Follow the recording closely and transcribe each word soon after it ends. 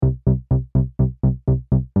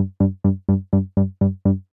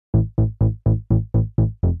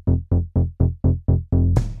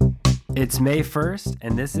It's May 1st,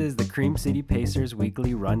 and this is the Cream City Pacers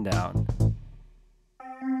Weekly Rundown.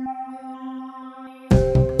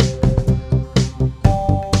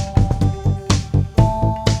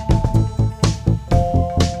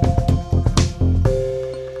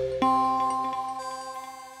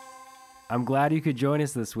 I'm glad you could join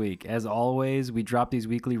us this week. As always, we drop these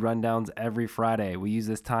weekly rundowns every Friday. We use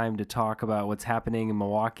this time to talk about what's happening in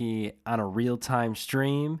Milwaukee on a real-time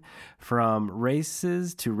stream, from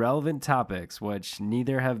races to relevant topics, which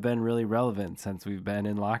neither have been really relevant since we've been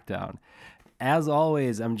in lockdown. As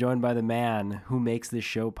always, I'm joined by the man who makes this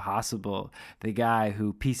show possible, the guy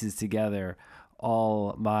who pieces together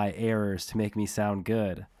all my errors to make me sound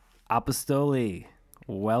good. Apostoli,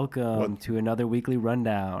 welcome to another weekly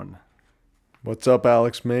rundown. What's up,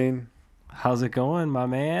 Alex Main? How's it going, my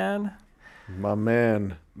man? My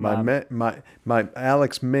man. My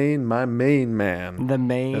Alex Main, my main man. The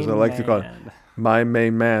main as I like to call it. My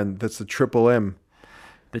main man. That's the triple M.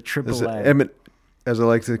 The triple M. As I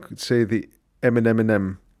like to say, the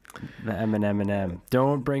Eminem. The Eminem.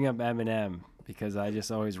 Don't bring up Eminem, because I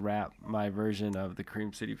just always rap my version of the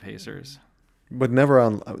Cream City Pacers. But never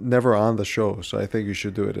on the show, so I think you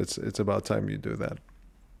should do it. It's about time you do that.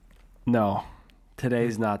 No,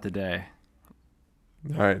 today's not the day.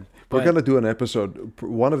 All right. We're going to do an episode.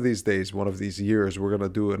 One of these days, one of these years, we're going to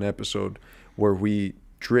do an episode where we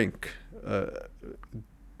drink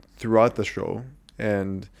throughout the show.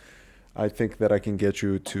 And I think that I can get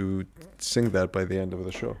you to sing that by the end of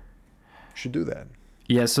the show. You should do that.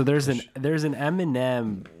 Yeah, so there's an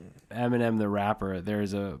Eminem the rapper.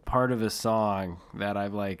 There's a part of a song that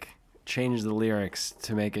I've changed the lyrics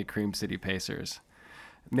to make it Cream City Pacers.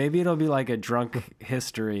 Maybe it'll be like a drunk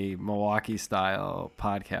history, Milwaukee style,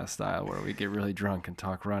 podcast style, where we get really drunk and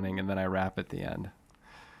talk running, and then I rap at the end.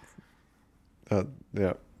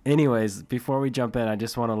 Yeah. Anyways, before we jump in, I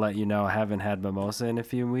just want to let you know I haven't had mimosa in a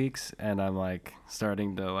few weeks, and I'm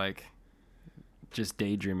starting to just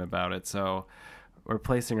daydream about it. So we're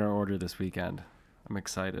placing our order this weekend. I'm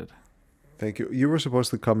excited. Thank you. You were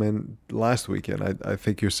supposed to come in last weekend. I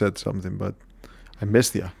think you said something, but I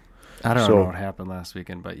missed you. I don't know what happened last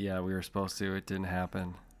weekend, but yeah, we were supposed to. It didn't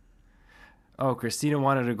happen. Oh, Christina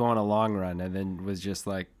wanted to go on a long run and then was just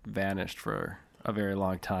vanished for a very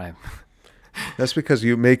long time. That's because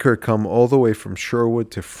you make her come all the way from Sherwood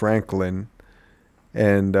to Franklin,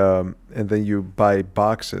 and then you buy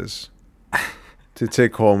boxes to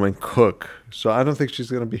take home and cook. So I don't think she's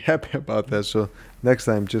going to be happy about that. So next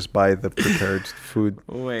time, just buy the prepared food.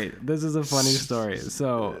 Wait, this is a funny story.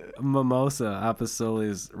 So Mimosa,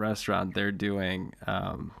 Apostoli's restaurant, they're doing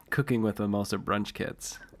cooking with mimosa brunch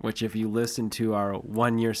kits, which if you listen to our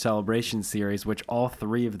 1-year celebration series, which all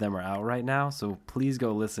 3 of them are out right now, so please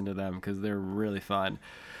go listen to them because they're really fun.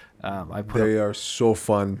 They are so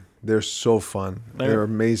fun. They're so fun. They're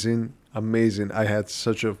amazing. I had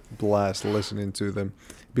such a blast listening to them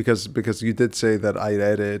because you did say that I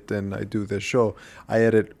edit and I do this show. I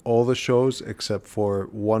edit all the shows except for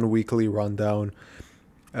one weekly rundown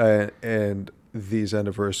and these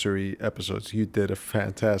anniversary episodes. You did a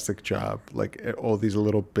fantastic job. All these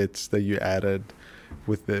little bits that you added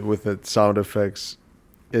with the sound effects.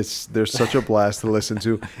 They're such a blast to listen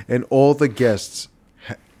to, and all the guests.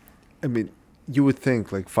 You would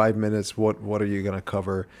think 5 minutes, what are you going to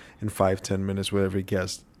cover in 5-10 minutes with every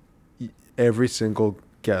guest? Every single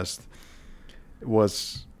guest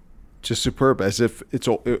was just superb, as if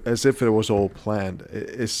it was all planned.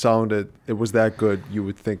 It was that good. You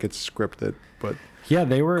would think it's scripted, but yeah,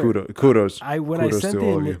 they were kudos. When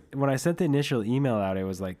I sent the initial email out, it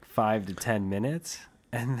was 5 to 10 minutes,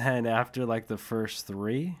 and then after the first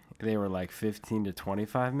 3, they were 15 to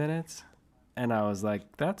 25 minutes. And I was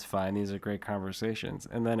like, that's fine. These are great conversations.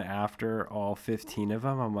 And then after all 15 of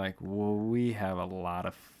them, I'm like, well, we have a lot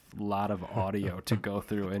of audio to go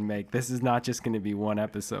through and make. This is not just going to be one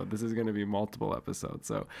episode. This is going to be multiple episodes.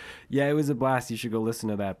 So, yeah, it was a blast. You should go listen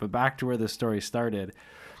to that. But back to where the story started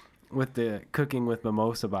with the cooking with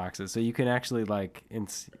mimosa boxes. So you can actually,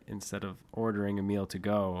 instead of ordering a meal to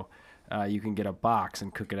go, you can get a box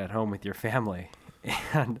and cook it at home with your family.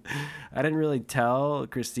 And I didn't really tell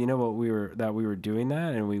Christina that we were doing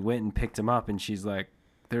that, and we went and picked him up, and she's like,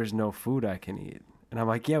 there's no food I can eat. And I'm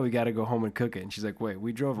like, yeah, we got to go home and cook it. And she's like, wait,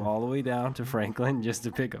 we drove all the way down to Franklin just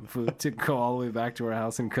to pick up food to go all the way back to our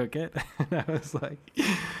house and cook it? And I was like,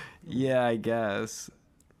 yeah, I guess.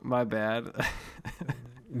 My bad.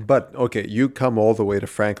 But, okay, you come all the way to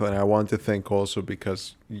Franklin. I want to thank also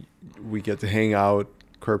because we get to hang out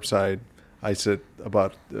curbside. I sit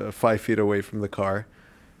about 5 feet away from the car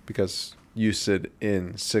because you sit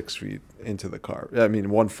in 6 feet into the car. I mean,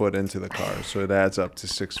 1 foot into the car, so it adds up to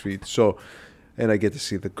 6 feet. So, and I get to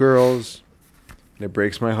see the girls. And it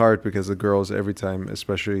breaks my heart because the girls every time,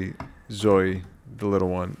 especially Zoe, the little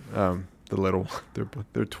one,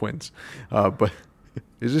 they're twins, but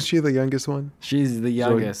isn't she the youngest one? She's the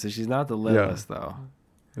youngest, so she's not the littlest though.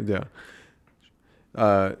 Yeah.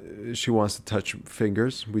 She wants to touch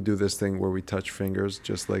fingers. We do this thing where we touch fingers,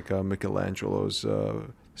 just like Michelangelo's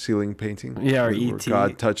ceiling painting. Yeah, or E.T.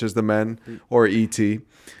 God touches the man, or E.T.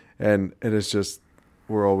 And it's just,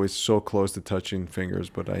 we're always so close to touching fingers,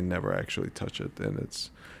 but I never actually touch it, and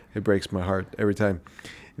it breaks my heart every time.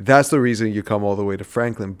 That's the reason you come all the way to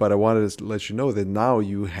Franklin. But I wanted to let you know that now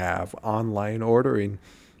you have online ordering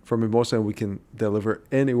from Mimosa, and we can deliver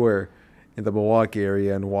anywhere in the Milwaukee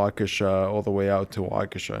area and Waukesha, all the way out to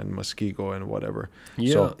Waukesha and Muskego and whatever.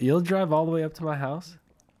 You'll drive all the way up to my house?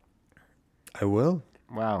 I will.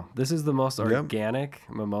 Wow. This is the most organic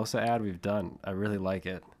Mimosa ad we've done. I really like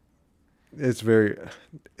it. It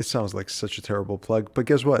sounds like such a terrible plug, but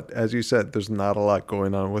guess what? As you said, there's not a lot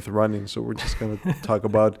going on with running, so we're just going to talk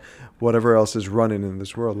about whatever else is running in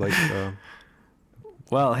this world. Like,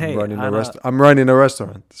 well, hey, I'm running a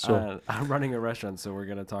restaurant. So I'm running a restaurant, so we're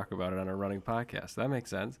going to talk about it on a running podcast. That makes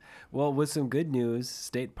sense. Well, with some good news,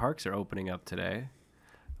 state parks are opening up today.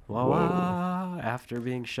 Whoa. After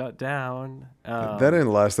being shut down. That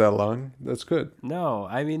didn't last that long. That's good. No,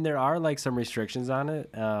 I mean, there are like some restrictions on it.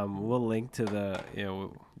 We'll link to the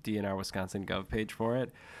DNR Wisconsin Gov page for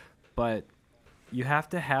it, but you have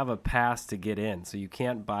to have a pass to get in. So you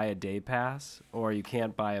can't buy a day pass, or you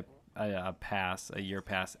can't buy a year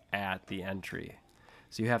pass at the entry.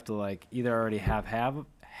 So you have to like either already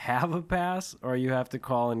have a pass, or you have to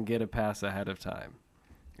call and get a pass ahead of time,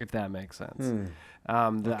 if that makes sense.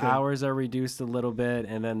 The hours are reduced a little bit,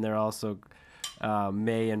 and then they're also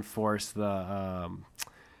may enforce the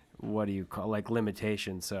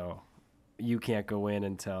limitations. So you can't go in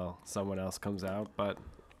until someone else comes out. But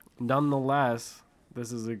nonetheless,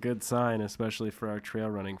 this is a good sign, especially for our trail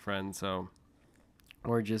running friends. So,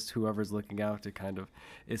 or just whoever's looking out to kind of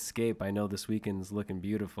escape. I know this weekend's looking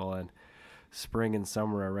beautiful, and spring and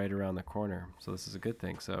summer are right around the corner. So this is a good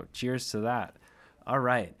thing. So cheers to that. All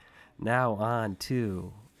right. Now on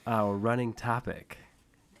to our running topic.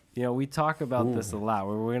 We talk about this a lot.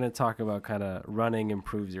 We're going to talk about kind of running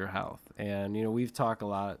improves your health. And, we've talked a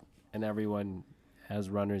lot, and everyone as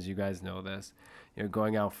runners, you guys know this,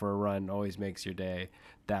 going out for a run always makes your day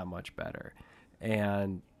that much better.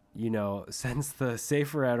 And, since the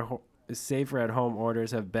safer at home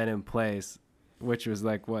orders have been in place, which was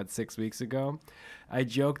 6 weeks ago, I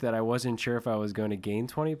joked that I wasn't sure if I was going to gain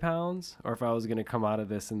 20 pounds or if I was going to come out of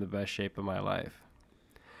this in the best shape of my life.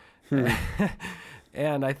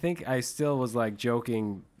 And I think I still was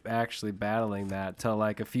joking, actually battling that till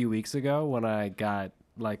a few weeks ago when I got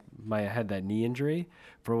I had that knee injury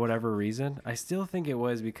for whatever reason. I still think it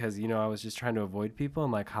was because, I was just trying to avoid people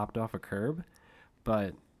and hopped off a curb,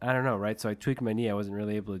 but I don't know. Right. So I tweaked my knee. I wasn't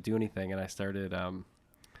really able to do anything. And I started,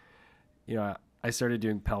 I started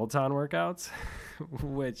doing Peloton workouts,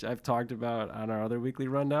 which I've talked about on our other weekly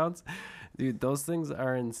rundowns. Dude, those things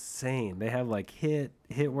are insane. They have HIIT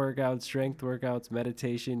workouts, strength workouts,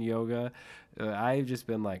 meditation, yoga. I've just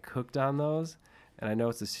been hooked on those. And I know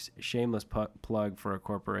it's a shameless plug for a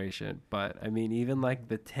corporation, but I mean, even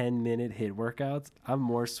the 10-minute HIIT workouts, I'm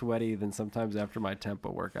more sweaty than sometimes after my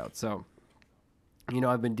tempo workout. So,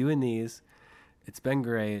 I've been doing these. It's been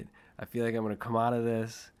great. I feel like I'm going to come out of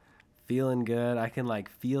this feeling good. I can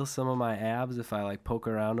feel some of my abs if I poke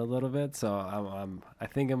around a little bit. So I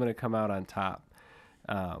think I'm going to come out on top.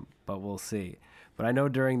 But we'll see. But I know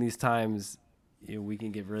during these times, we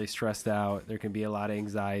can get really stressed out. There can be a lot of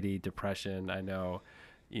anxiety, depression. I know,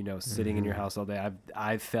 sitting in your house all day,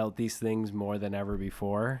 I've felt these things more than ever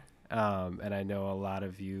before. And I know a lot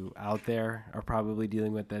of you out there are probably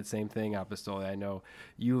dealing with that same thing. Apostoli, I know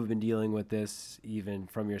you have been dealing with this even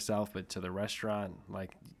from yourself, but to the restaurant,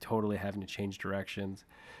 totally having to change directions.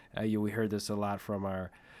 We heard this a lot from our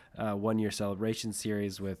 1-year celebration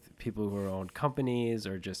series with people who own companies,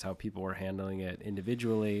 or just how people were handling it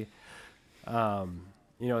individually.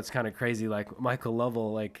 It's kind of crazy. Michael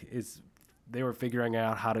Lovell, they were figuring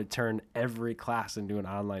out how to turn every class into an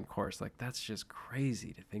online course. That's just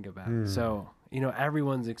crazy to think about. So,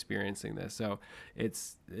 everyone's experiencing this. So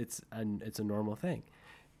it's a normal thing.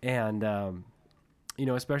 And,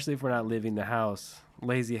 especially if we're not leaving the house,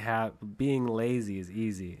 being lazy is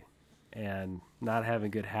easy, and not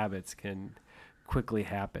having good habits can quickly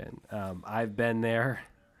happen. I've been there.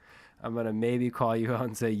 I'm going to maybe call you out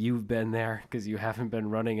and say you've been there because you haven't been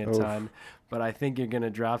running a ton. But I think you're going to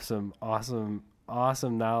drop some awesome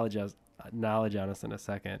knowledge on us in a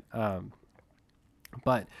second.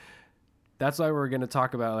 But that's why we're going to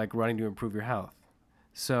talk about like running to improve your health.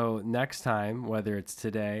 So next time, whether it's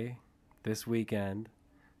today, this weekend,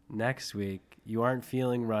 next week, you aren't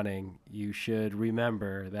feeling running, you should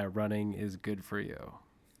remember that running is good for you.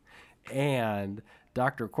 And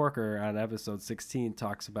Dr. Corker on episode 16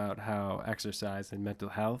 talks about how exercise and mental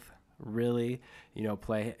health really,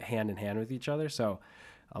 play hand in hand with each other. So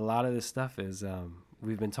a lot of this stuff is,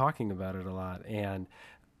 we've been talking about it a lot. And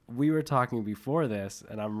we were talking before this,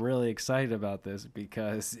 and I'm really excited about this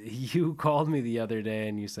because you called me the other day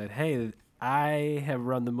and you said, hey, I have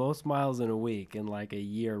run the most miles in a week in like a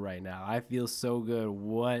year right now. I feel so good.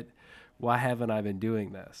 Why haven't I been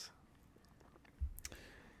doing this?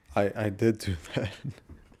 I did do that.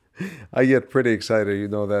 I get pretty excited. You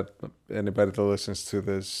know that anybody that listens to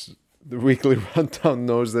this, the weekly rundown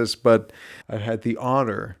knows this, but I've had the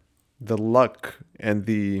honor, the luck, and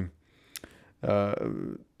the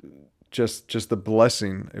just the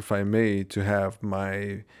blessing, if I may, to have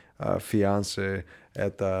my fiance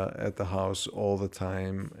at the house all the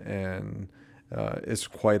time, and it's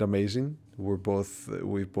quite amazing. We've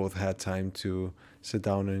both had time to sit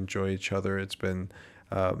down and enjoy each other. It's been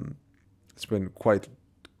quite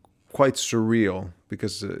surreal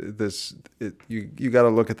because you got to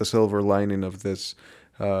look at the silver lining of this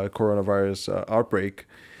coronavirus outbreak.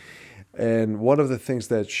 And one of the things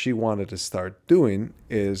that she wanted to start doing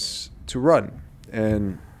is to run.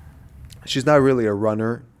 And she's not really a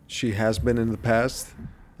runner. She has been in the past,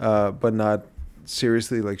 but not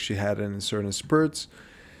seriously like she had in certain spurts.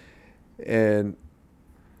 And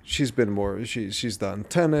she's been more, she's done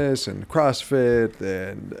tennis and CrossFit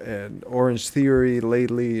and Orange Theory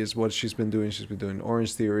lately is what she's been doing. She's been doing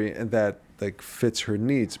Orange Theory, and that like fits her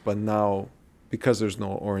needs. But now, because there's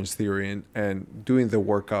no Orange Theory and doing the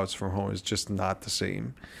workouts from home is just not the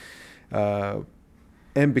same.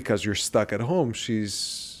 And because you're stuck at home, she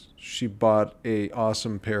bought a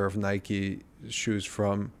awesome pair of Nike shoes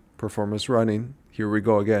from Performance Running. Here we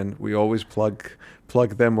go again. We always plug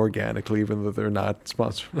them organically, even though they're not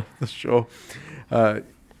sponsored of the show.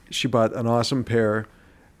 She bought an awesome pair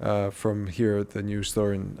from here at the new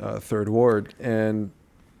store in Third Ward, and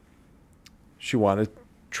she wanted to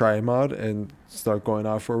try them out and start going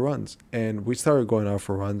out for runs. And we started going out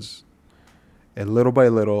for runs, and little by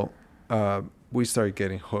little, we started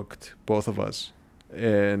getting hooked, both of us.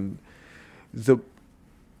 And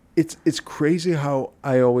it's crazy how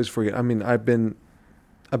I always forget. I mean, I've been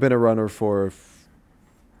a runner for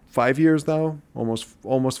 5 years now,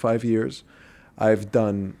 almost 5 years. I've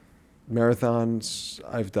done marathons.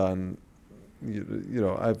 I've done,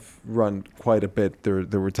 I've run quite a bit.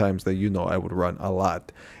 There were times that I would run a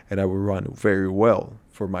lot, and I would run very well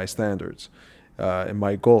for my standards and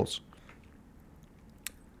my goals.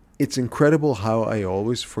 It's incredible how I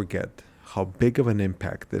always forget how big of an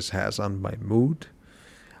impact this has on my mood,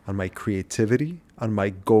 on my creativity, on my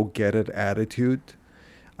go-get-it attitude.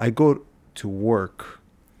 I go to work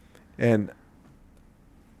and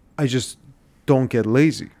I just don't get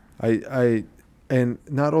lazy. And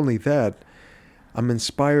not only that, I'm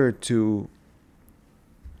inspired to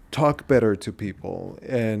talk better to people,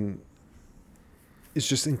 and it's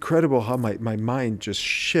just incredible how my mind just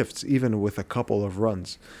shifts even with a couple of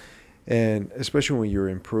runs. And especially when you're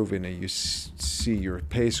improving and you see your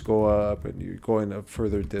pace go up and you're going a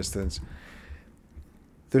further distance,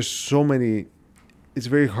 there's so many, it's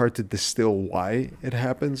very hard to distill why it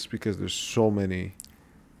happens because there's so many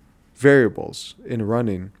variables in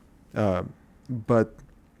running. But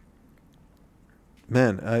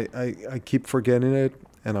man, I keep forgetting it,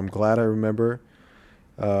 and I'm glad I remember.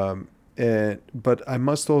 But I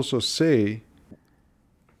must also say,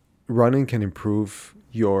 running can improve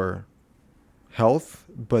your health,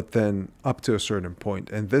 but then up to a certain point.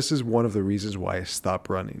 And this is one of the reasons why I stopped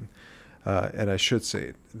running. And I should say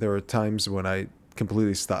it. There are times when I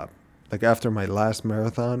completely stopped. Like after my last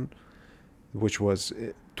marathon, which was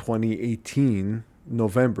 2018,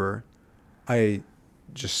 November, I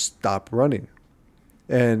just stopped running.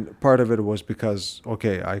 And part of it was because,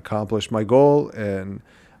 okay, I accomplished my goal and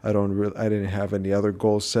I didn't have any other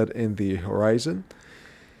goals set in the horizon.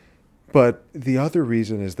 But the other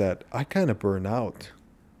reason is that I kind of burn out.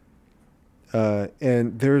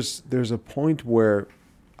 And there's a point where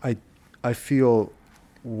I feel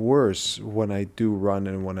worse when I do run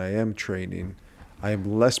and when I am training. I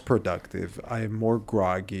am less productive. I am more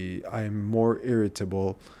groggy. I am more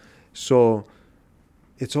irritable. So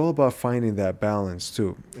it's all about finding that balance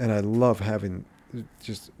too. And I love having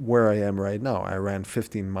just where I am right now. I ran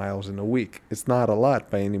 15 miles in a week. It's not a lot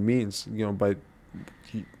by any means, but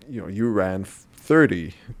you ran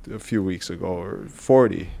 30 a few weeks ago or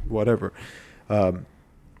 40, whatever.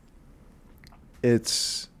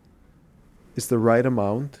 It's the right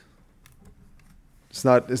amount. It's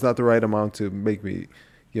not the right amount to make me,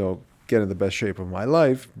 get in the best shape of my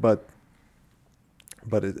life, but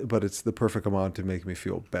it's the perfect amount to make me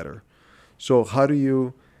feel better. So how do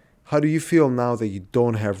you feel now that you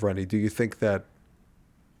don't have running? Do you think that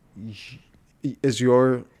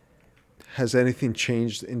has anything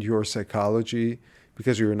changed in your psychology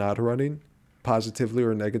because you're not running, positively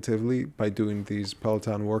or negatively, by doing these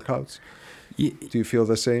Peloton workouts? Do you feel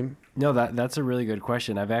the same? No, that's a really good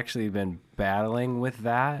question. I've actually been battling with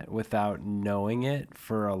that without knowing it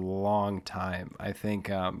for a long time. I think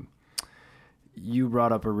you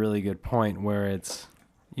brought up a really good point where it's,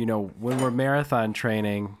 when we're marathon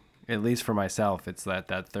training, at least for myself, it's that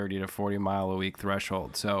 30 to 40 mile a week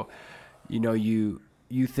threshold. So,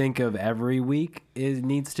 you think of every week it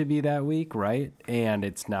needs to be that week, right? And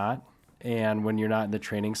it's not. And when you're not in the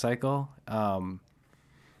training cycle,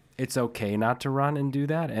 it's okay not to run and do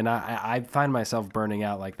that. And I find myself burning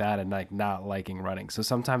out like that and like not liking running. So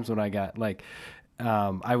sometimes when I got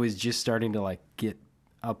I was just starting to get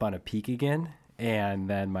up on a peak again, and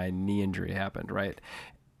then my knee injury happened, right?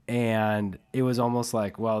 And it was almost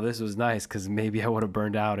like, well, this was nice because maybe I would have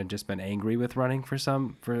burned out and just been angry with running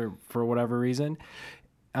for whatever reason.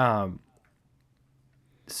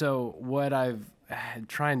 So what I've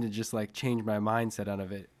trying to just change my mindset out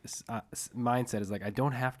of it. Mindset is I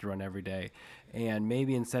don't have to run every day, and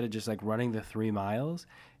maybe instead of just running the 3 miles,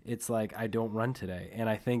 it's I don't run today. And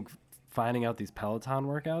I think finding out these Peloton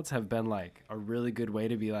workouts have been a really good way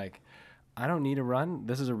to be I don't need to run.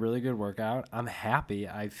 This is a really good workout. I'm happy.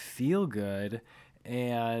 I feel good.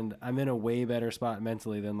 And I'm in a way better spot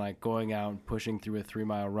mentally than going out and pushing through a 3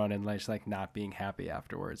 mile run and just not being happy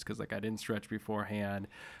afterwards. Cause I didn't stretch beforehand.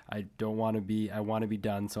 I want to be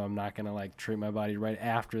done. So I'm not going to treat my body right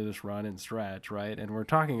after this run and stretch. Right. And we're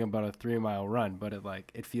talking about a 3 mile run, but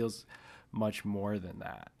it feels much more than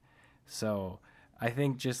that. So I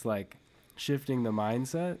think just shifting the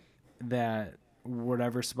mindset that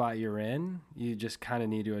whatever spot you're in, you just kind of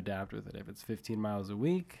need to adapt with it. If it's 15 miles a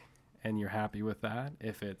week, and you're happy with that,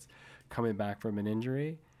 if it's coming back from an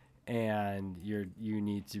injury and you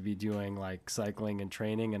need to be doing cycling and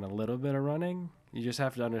training and a little bit of running, you just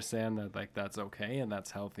have to understand that that's okay and that's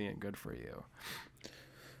healthy and good for you.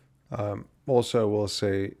 Also, I will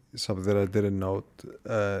say something that I didn't note.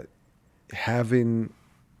 Having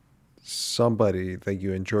somebody that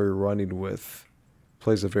you enjoy running with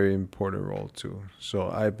plays a very important role too. So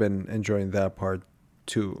I've been enjoying that part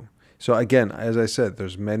too. So again, as I said,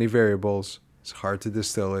 there's many variables. It's hard to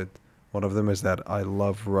distill it. One of them is that I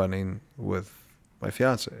love running with my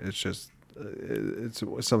fiance. It's just, it's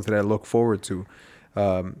something I look forward to,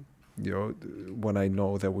 when I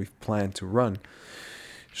know that we've planned to run.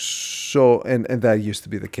 So, and that used to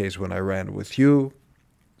be the case when I ran with you.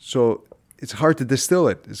 So it's hard to distill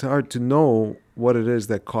it. It's hard to know what it is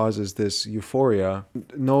that causes this euphoria.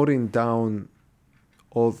 Noting down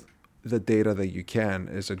all the data that you can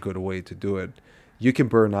is a good way to do it. You can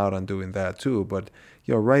burn out on doing that too, but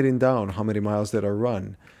writing down how many miles did I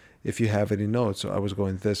run, if you have any notes. So I was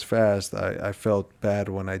going this fast, I felt bad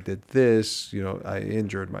when I did this, I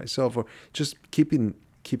injured myself, or just keeping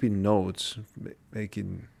notes,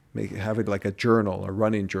 having a journal, a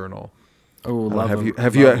running journal. Oh,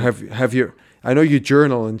 have you I know you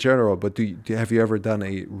journal in general, but have you ever done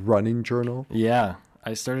a running journal? Yeah,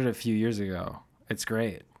 I started a few years ago. It's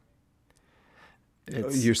great.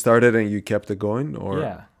 You started and you kept it going, or?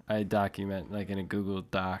 Yeah, I document in a Google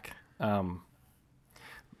Doc,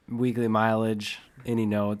 weekly mileage, any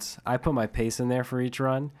notes. I put my pace in there for each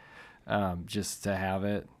run, just to have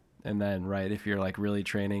it. And then, right, if you're really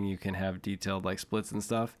training, you can have detailed splits and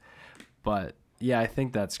stuff. But yeah, I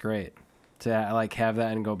think that's great to have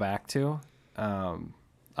that and go back to.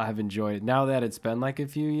 I've enjoyed it now that it's been a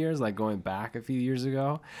few years, going back a few years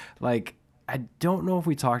ago. I don't know if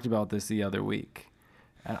we talked about this the other week.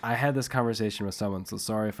 I had this conversation with someone, so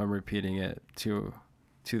sorry if I'm repeating it to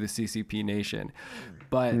the CCP Nation.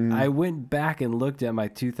 But I went back and looked at my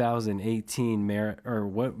 2018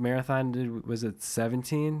 what marathon was it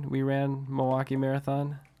 17 we ran Milwaukee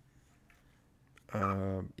Marathon?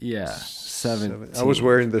 Yeah, 17. I was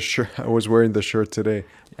wearing the shirt today.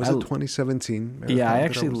 Was it 2017 marathon? Yeah, I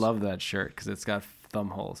actually love that shirt because it's got thumb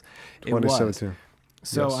holes. 2017.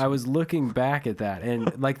 So yes. I was looking back at that, and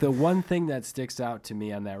the one thing that sticks out to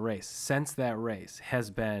me on that race, since that race, has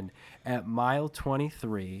been at mile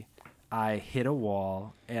 23, I hit a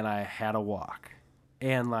wall and I had a walk.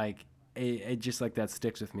 And like it just like that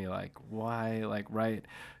sticks with me, like why, like right,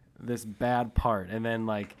 this bad part. And then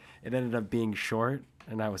like it ended up being short,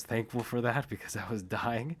 and I was thankful for that because I was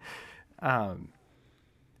dying. um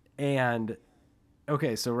and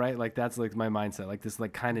okay, so right, like that's like my mindset, like this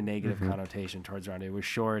like kind of negative connotation towards running. It was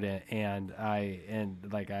short, and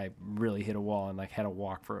I really hit a wall and like had to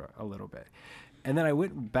walk for a little bit. And then I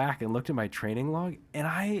went back and looked at my training log, and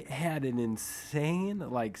I had an insane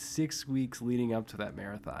like 6 weeks leading up to that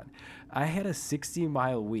marathon. I had a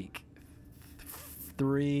 60-mile week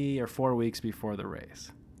 3 or 4 weeks before the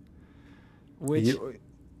race, which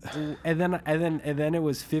and then it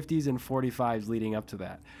was 50s and 45s leading up to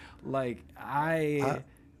that. Like I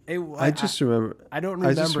don't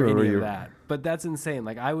remember any of that, but that's insane.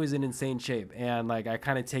 Like I was in insane shape, and like I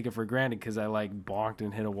kind of take it for granted because I like bonked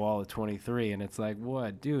and hit a wall at 23, and it's like,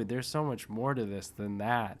 what, dude? There's so much more to this than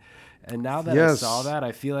that. And now that I saw that,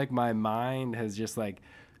 I feel like my mind has just like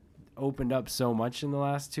opened up so much in the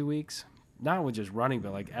last 2 weeks. Not with just running,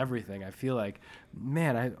 but like everything. I feel like,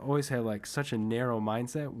 man, I always had like such a narrow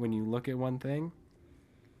mindset when you look at one thing.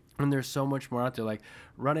 And there's so much more out there. Like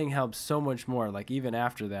running helps so much more. Like even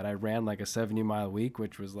after that, I ran like a 70-mile week,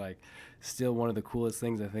 which was like still one of the coolest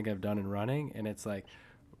things I think I've done in running. And it's like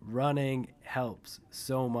running helps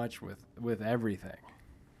so much with everything.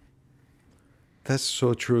 That's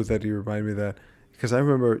so true that you remind me of that, because I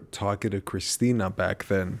remember talking to Christina back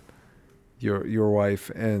then, your wife,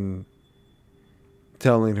 and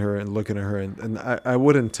telling her and looking at her, and I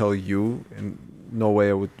wouldn't tell you, and no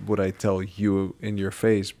way would I tell you in your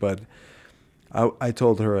face, but I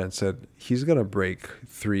told her and said, he's gonna break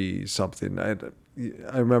 3 something. I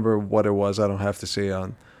remember what it was. I don't have to say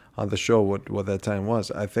on the show what that time was.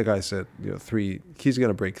 I think I said 3. He's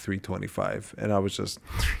gonna break 3:25, and I was just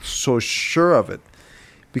so sure of it,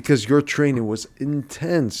 because your training was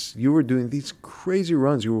intense. You were doing these crazy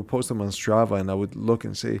runs. You were posting them on Strava, and I would look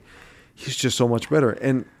and say, he's just so much better.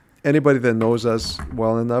 And anybody that knows us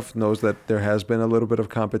well enough knows that there has been a little bit of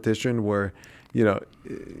competition where,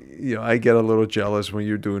 I get a little jealous when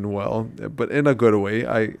you're doing well, but in a good way.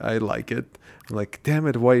 I like it. I'm like, damn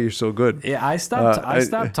it, why are you so good? Yeah, I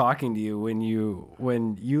stopped talking to you when you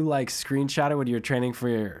like screenshotted when you were training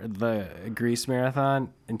for the Greece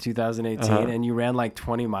marathon in 2018, and you ran like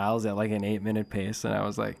 20 miles at like an 8-minute pace, and I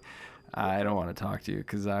was like, I don't want to talk to you,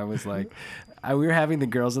 because I was like, we were having the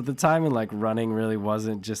girls at the time, and like running really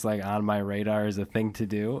wasn't just like on my radar as a thing to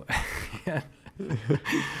do.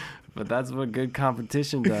 But that's what good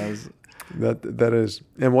competition does. That is,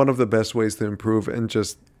 and one of the best ways to improve, and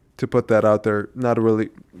just to put that out there, not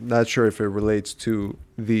sure if it relates to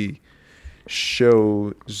the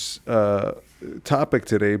show's topic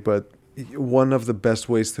today, but one of the best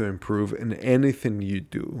ways to improve in anything you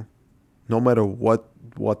do, no matter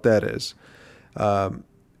what that is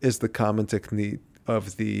the common technique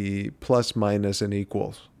of the plus, minus, and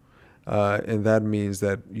equals. And that means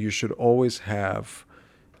that you should always have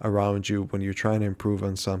around you, when you're trying to improve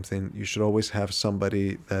on something, you should always have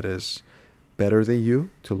somebody that is better than you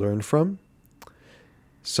to learn from,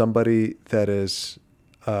 somebody that is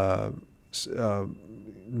not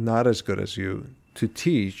as good as you to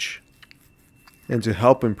teach and to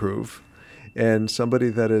help improve, and somebody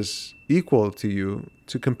that is equal to you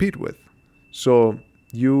to compete with. So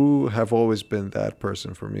you have always been that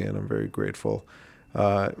person for me, and I'm very grateful.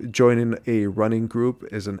 Joining a running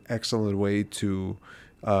group is an excellent way to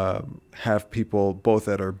have people both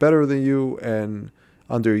that are better than you and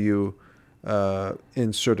under you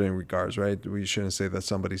in certain regards, right? We shouldn't say that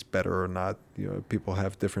somebody's better or not. People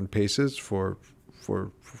have different paces for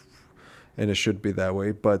and it should be that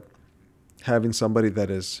way. But having somebody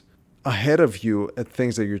that is ahead of you at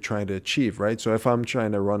things that you're trying to achieve, right? So if I'm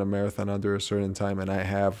trying to run a marathon under a certain time, and I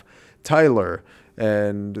have Tyler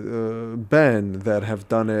and Ben that have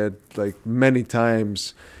done it like many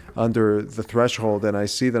times under the threshold, and I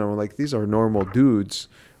see them, I'm like, these are normal dudes.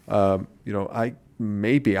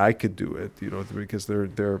 Maybe I could do it, because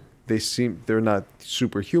they're not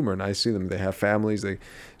superhuman. I see them; they have families.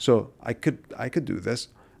 So I could do this.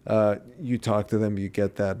 You talk to them, you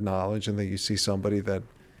get that knowledge, and then you see somebody that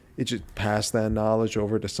it just pass that knowledge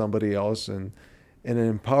over to somebody else, and it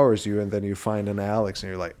empowers you. And then you find an Alex, and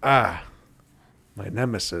you're like, my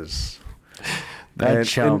nemesis, that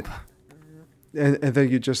chump. And then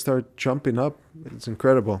you just start jumping up. It's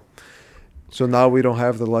incredible. So now we don't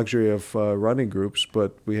have the luxury of running groups,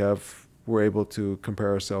 but we're able to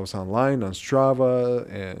compare ourselves online on Strava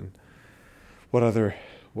and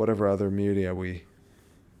whatever other media we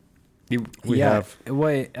We have.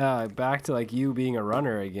 Wait, back to like you being a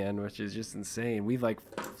runner again, which is just insane. We've like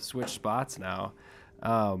switched spots now.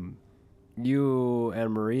 You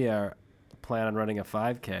and Maria plan on running a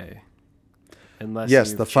 5K, unless yes,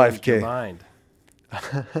 you've the changed 5K. your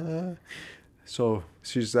mind. So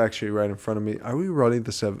she's actually right in front of me. Are we running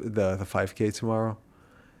the 5K tomorrow?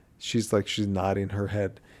 She's nodding her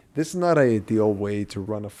head. This is not an ideal way to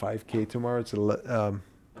run a 5K tomorrow.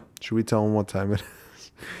 Should we tell them what time it is?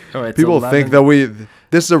 Oh, it's People 11. think that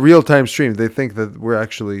this is a real-time stream. They think that we're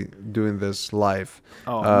actually doing this live.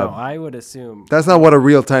 Oh, no, I would assume. That's not what a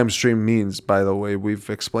real-time stream means, by the way. We've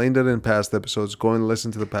explained it in past episodes. Go and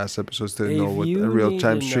listen to the past episodes to know what a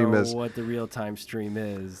real-time stream is. If you know what the real-time stream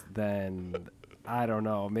is, then I don't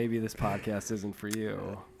know. Maybe this podcast isn't for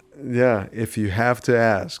you. Yeah, if you have to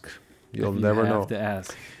ask, you'll never know. You have to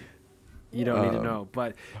ask. You don't need to know.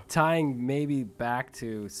 But tying maybe back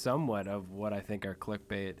to somewhat of what I think our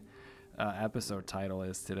clickbait episode title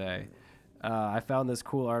is today, I found this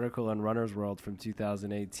cool article in Runner's World from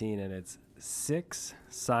 2018, and it's 6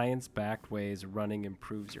 science-backed ways running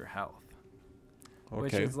improves your health. Okay.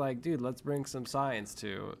 Which is like, dude, let's bring some science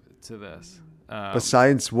to this. But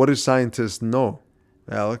science, what do scientists know,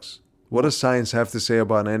 Alex? What does science have to say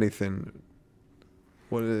about anything?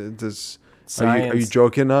 What does? Are you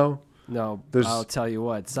joking now? No, I'll tell you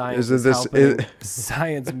what. Science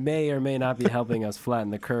may or may not be helping us flatten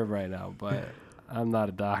the curve right now, but I'm not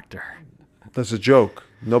a doctor. That's a joke.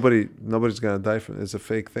 Nobody's gonna die from it. It's a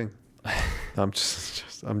fake thing. I'm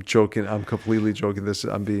joking. I'm completely joking.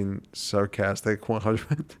 I'm being sarcastic.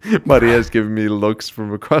 100. Maria's giving me looks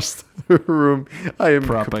from across the room. I am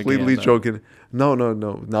completely joking. No.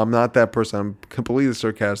 I'm not that person. I'm completely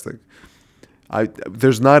sarcastic.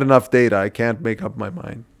 There's not enough data. I can't make up my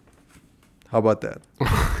mind. How about that?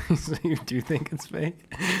 So you do think it's fake?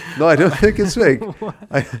 No, I don't think it's fake.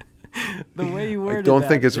 The way you worded I don't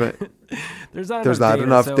think it's fake. There's not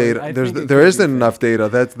enough data. There isn't enough data.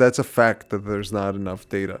 That's a fact that there's not enough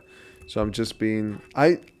data. So I'm just being.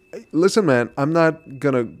 Listen, man. I'm not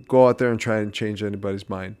gonna go out there and try and change anybody's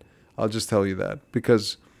mind. I'll just tell you that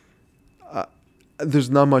because there's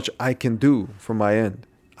not much I can do from my end.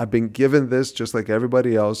 I've been given this just like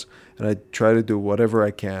everybody else, and I try to do whatever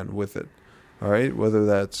I can with it. All right, whether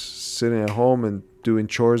that's sitting at home and doing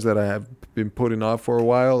chores that I have been putting off for a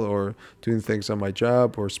while, or doing things on my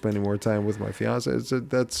job, or spending more time with my fiance.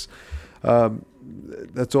 That's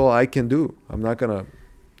all I can do. I'm not gonna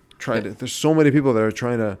try to. There's so many people that are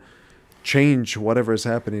trying to change whatever is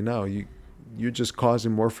happening now. You're just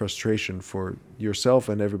causing more frustration for yourself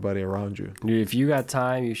and everybody around you. Dude, if you got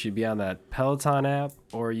time, you should be on that Peloton app,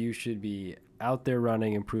 or you should be out there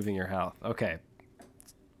running, improving your health. Okay.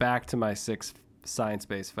 Back to my 6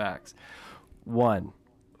 science-based facts. 1,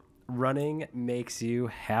 running makes you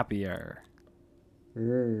happier.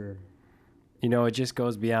 You know, it just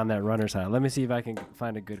goes beyond that runner's high. Let me see if I can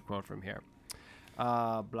find a good quote from here.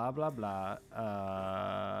 Blah, blah, blah.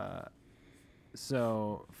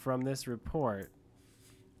 So from this report,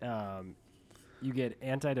 you get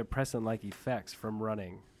antidepressant-like effects from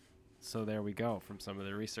running. So there we go from some of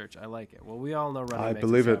the research. I like it. Well, we all know running makes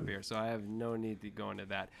us happier, so I have no need to go into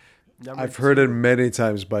that. I've heard it many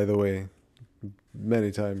times, by the way. Many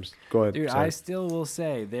times. Go ahead. Dude, sorry. I still will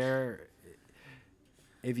say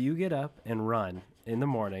if you get up and run in the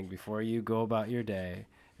morning before you go about your day,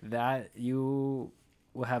 that you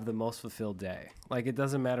will have the most fulfilled day. Like, it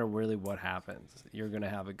doesn't matter really what happens. You're going to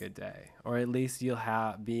have a good day. Or at least you'll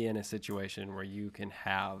be in a situation where you can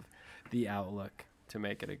have the outlook to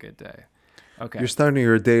make it a good day. Okay. You're starting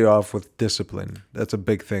your day off with discipline. That's a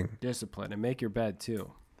big thing. Discipline. And make your bed,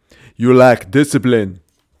 too. You lack discipline.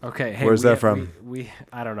 Okay. Hey, where's that from?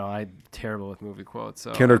 I don't know. I'm terrible with movie quotes.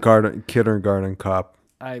 So Kindergarten Cop.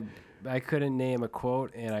 I couldn't name a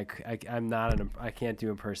quote, and I can't do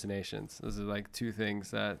impersonations. Those are like 2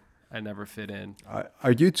 things that I never fit in.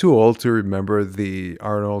 Are you too old to remember the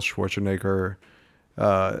Arnold Schwarzenegger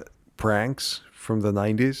pranks from the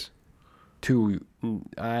 90s?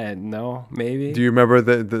 No, maybe. Do you remember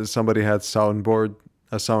that somebody had a soundboard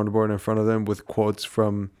in front of them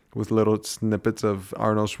with little snippets of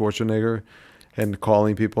Arnold Schwarzenegger and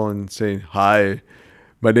calling people and saying, "Hi,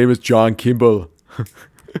 my name is John Kimball."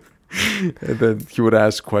 And then he would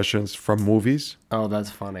ask questions from movies. Oh, that's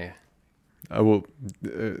funny.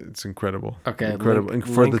 It's incredible. Okay. Incredible. And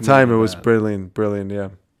for the time, it was brilliant. Yeah.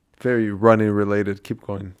 Very running related. Keep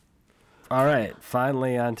going. All right.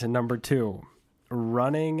 Finally, on to number 2.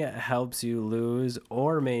 Running helps you lose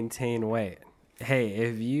or maintain weight. Hey,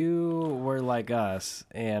 if you were like us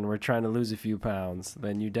and were trying to lose a few pounds,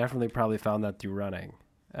 then you definitely probably found that through running.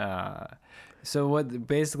 So what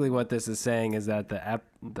this is saying is that the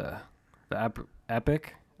epoch.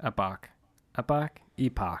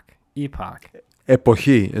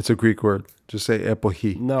 Epoche. It's a Greek word. Just say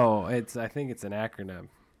epoche. No, I think it's an acronym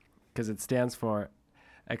because it stands for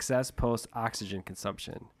excess post-oxygen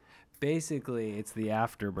consumption. Basically, it's the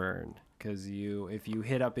afterburn because if you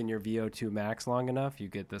hit up in your VO2 max long enough, you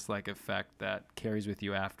get this like effect that carries with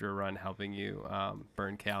you after a run, helping you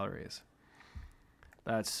burn calories.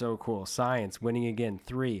 That's so cool. Science, winning again.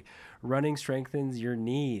 3, running strengthens your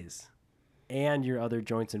knees and your other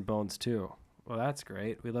joints and bones too. Well, that's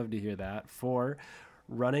great. We love to hear that. 4,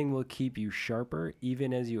 running will keep you sharper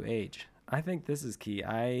even as you age. I think this is key.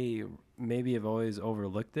 I maybe have always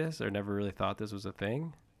overlooked this or never really thought this was a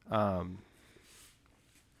thing.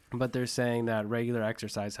 But they're saying that regular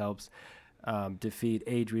exercise helps defeat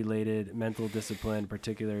age-related mental discipline,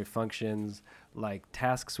 particularly functions like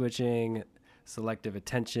task switching, selective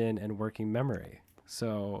attention, and working memory.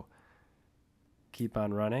 So keep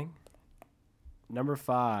on running. Number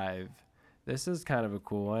 5, this is kind of a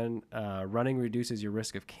cool one. Running reduces your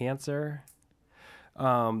risk of cancer.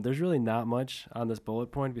 There's really not much on this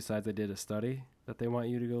bullet point besides I did a study that they want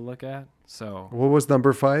you to go look at. So what was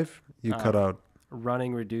number 5? You cut out.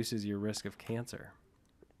 Running reduces your risk of cancer.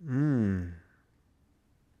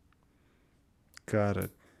 Got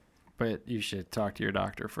it. But you should talk to your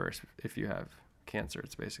doctor first if you have cancer,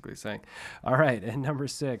 it's basically saying. All right, and number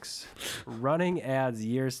 6, running adds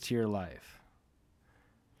years to your life.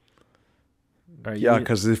 Yeah,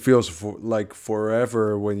 because it feels like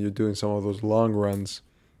forever when you're doing some of those long runs.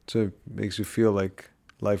 So it makes you feel like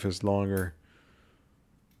life is longer.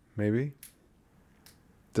 Maybe?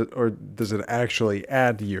 Or does it actually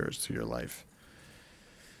add years to your life?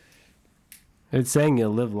 It's saying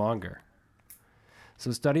you'll live longer.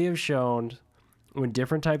 So studies have shown when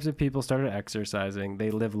different types of people started exercising, they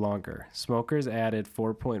live longer. Smokers added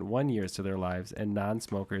 4.1 years to their lives, and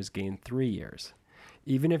non-smokers gained 3 years.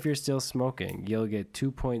 Even if you're still smoking, you'll get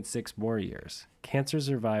 2.6 more years. Cancer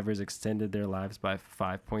survivors extended their lives by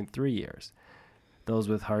 5.3 years. Those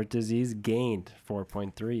with heart disease gained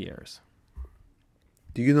 4.3 years.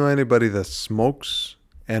 Do you know anybody that smokes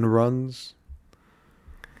and runs?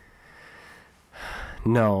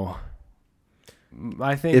 No.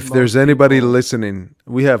 I think if there's anybody listening,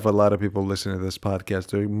 we have a lot of people listening to this podcast.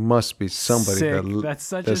 There must be somebody that's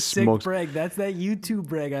such a sick brag. That's that YouTube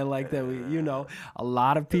brag. I like that. A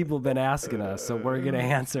lot of people have been asking us, so we're gonna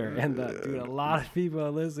answer. And dude, a lot of people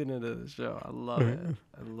are listening to the show. I love it.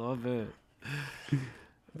 I love it.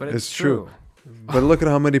 But it's true. But look at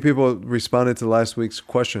how many people responded to last week's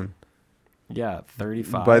question. Yeah,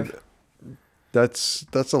 35. But that's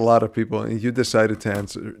a lot of people, and you decided to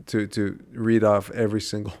answer to read off every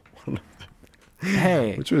single one of them.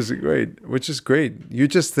 Hey, which is great. You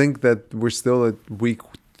just think that we're still at week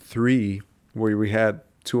 3 where we had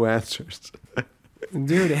 2 answers.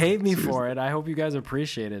 Dude, hate me for it. I hope you guys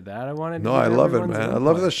appreciated that. I love it, man. I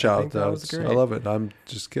love the shout outs. I love it. I'm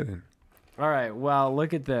just kidding. All right. Well,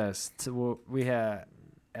 look at this. We have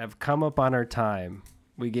come up on our time.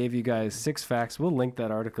 We gave you guys 6 facts. We'll link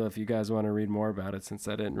that article if you guys want to read more about it, since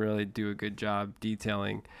I didn't really do a good job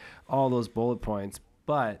detailing all those bullet points.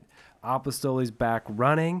 But Apostoli's back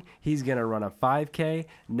running. He's going to run a 5K.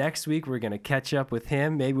 Next week, we're going to catch up with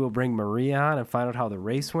him. Maybe we'll bring Maria on and find out how the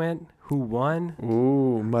race went, who won.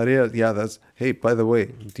 Ooh, Maria. Yeah, hey, by the way,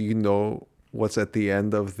 do you know what's at the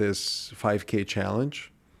end of this 5K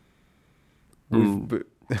challenge?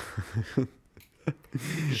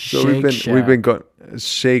 So we've been going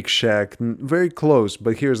Shake Shack, very close,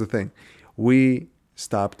 but here's the thing: we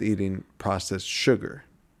stopped eating processed sugar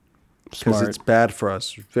because it's bad for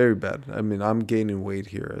us, very bad. I mean, I'm gaining weight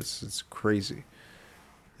here; it's crazy.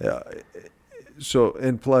 Yeah. So,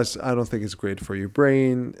 and plus, I don't think it's great for your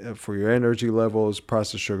brain, for your energy levels.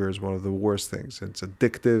 Processed sugar is one of the worst things. It's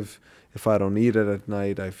addictive. If I don't eat it at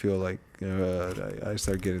night, I feel like I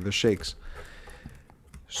start getting the shakes.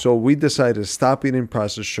 So we decided to stop eating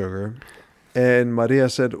processed sugar, and Maria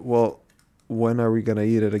said, "Well, when are we gonna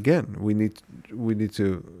eat it again? We need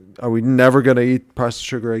to. Are we never gonna eat processed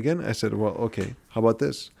sugar again?" I said, "Well, okay. How about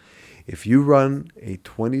this? If you run a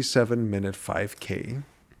 27-minute 5K,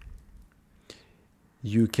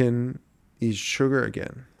 you can eat sugar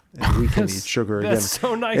again, and we can eat sugar again." That's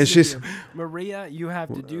so nice. And she's, Maria, you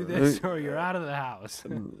have to do this, or you're out of the house.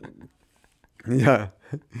 Yeah.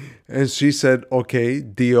 And she said, okay,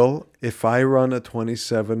 deal. If I run a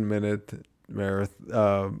 27-minute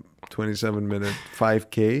marathon, 27-minute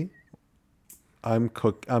 5K, I'm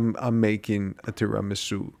making a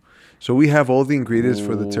tiramisu. So we have all the ingredients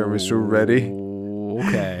for the tiramisu ready.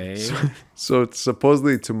 Okay. So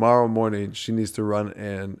supposedly tomorrow morning she needs to run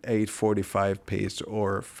an 8:45 pace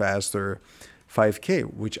or faster 5K,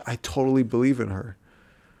 which I totally believe in her.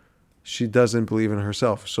 She doesn't believe in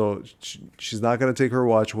herself, so she's not going to take her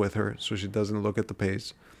watch with her, so she doesn't look at the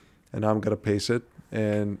pace. And I'm going to pace it,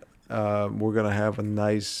 and we're going to have a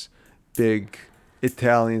nice, big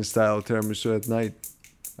Italian-style tiramisu at night.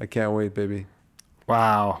 I can't wait, baby.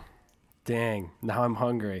 Wow. Dang. Now I'm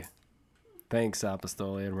hungry. Thanks,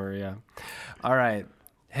 Apostoli and Maria. All right.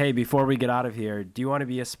 Hey, before we get out of here, do you want to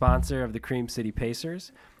be a sponsor of the Cream City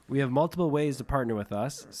Pacers? We have multiple ways to partner with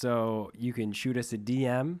us, so you can shoot us a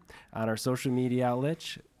DM on our social media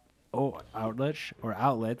outlets, or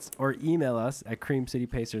email us at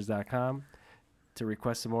creamcitypacers.com to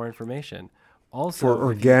request some more information. Also, for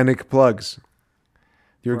organic plugs.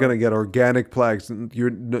 You're going to get organic plugs.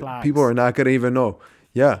 People are not going to even know.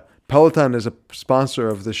 Yeah. Peloton is a sponsor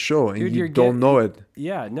of the show, and you don't know it.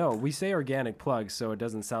 Yeah, no, we say organic plugs so it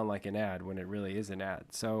doesn't sound like an ad when it really is an ad.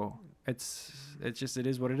 So it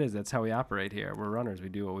is what it is. That's how we operate here. We're runners. We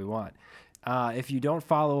do what we want. If you don't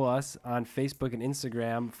follow us on Facebook and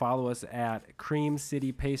Instagram, follow us at Cream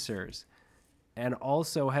City Pacers. And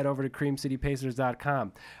also head over to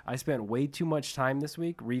creamcitypacers.com. I spent way too much time this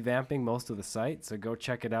week revamping most of the site, so go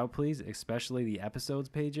check it out, please, especially the episodes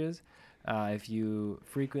pages. If you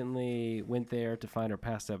frequently went there to find our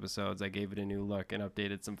past episodes, I gave it a new look and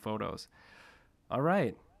updated some photos. All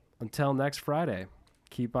right. Until next Friday,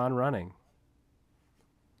 keep on running.